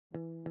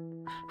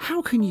How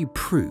can you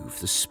prove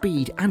the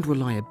speed and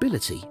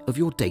reliability of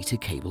your data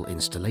cable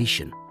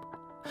installation?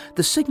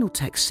 The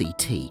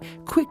SignalTEK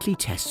CT quickly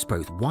tests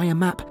both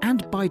wiremap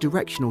and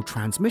bidirectional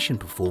transmission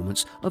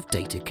performance of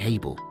data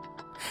cable.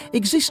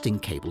 Existing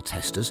cable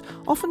testers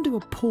often do a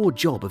poor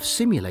job of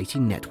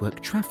simulating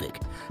network traffic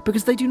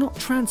because they do not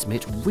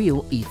transmit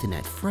real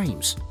Ethernet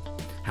frames.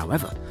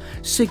 However,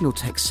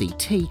 SignalTEK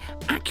CT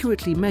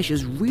accurately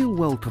measures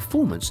real-world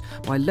performance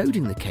by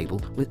loading the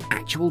cable with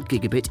actual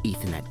Gigabit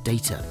Ethernet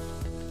data.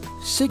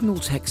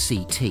 SignalTEK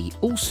CT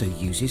also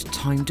uses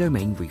time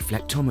domain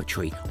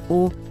reflectometry,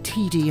 or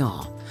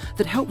TDR,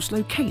 that helps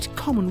locate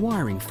common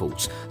wiring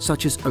faults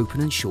such as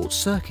open and short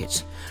circuits,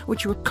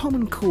 which are a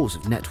common cause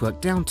of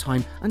network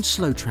downtime and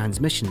slow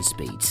transmission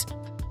speeds.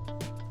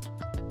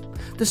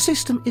 The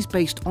system is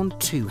based on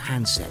two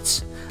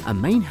handsets, a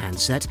main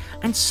handset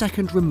and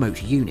second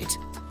remote unit.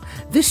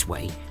 This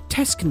way,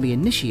 tests can be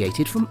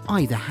initiated from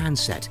either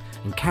handset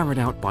and carried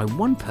out by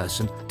one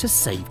person to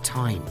save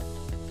time.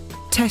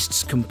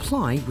 Tests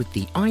comply with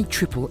the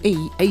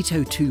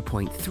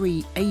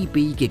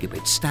IEEE802.3ab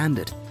Gigabit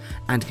standard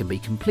and can be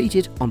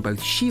completed on both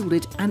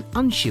shielded and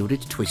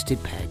unshielded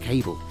twisted pair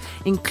cable,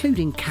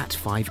 including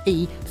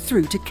Cat5e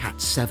through to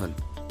Cat7.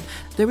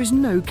 There is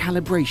no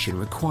calibration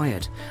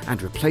required,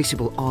 and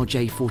replaceable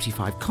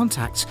RJ45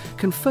 contacts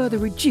can further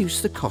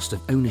reduce the cost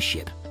of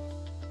ownership.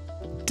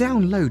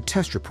 Download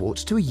test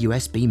reports to a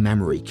USB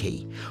memory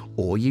key,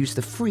 or use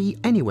the free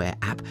Anywhere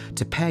app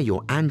to pair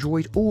your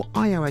Android or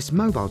iOS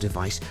mobile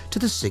device to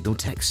the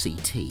SignalTEK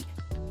CT.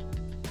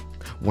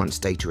 Once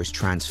data is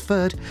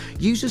transferred,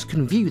 users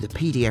can view the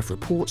PDF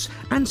reports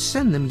and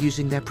send them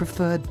using their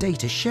preferred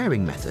data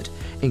sharing method,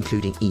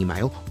 including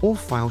email or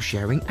file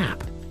sharing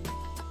app.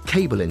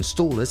 Cable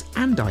installers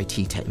and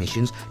IT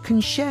technicians can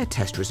share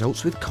test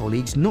results with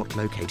colleagues not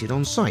located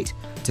on site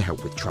to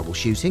help with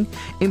troubleshooting,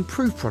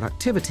 improve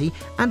productivity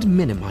and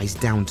minimize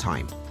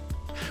downtime.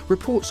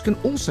 Reports can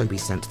also be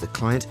sent to the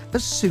client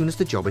as soon as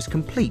the job is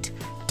complete,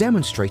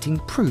 demonstrating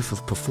proof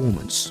of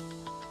performance.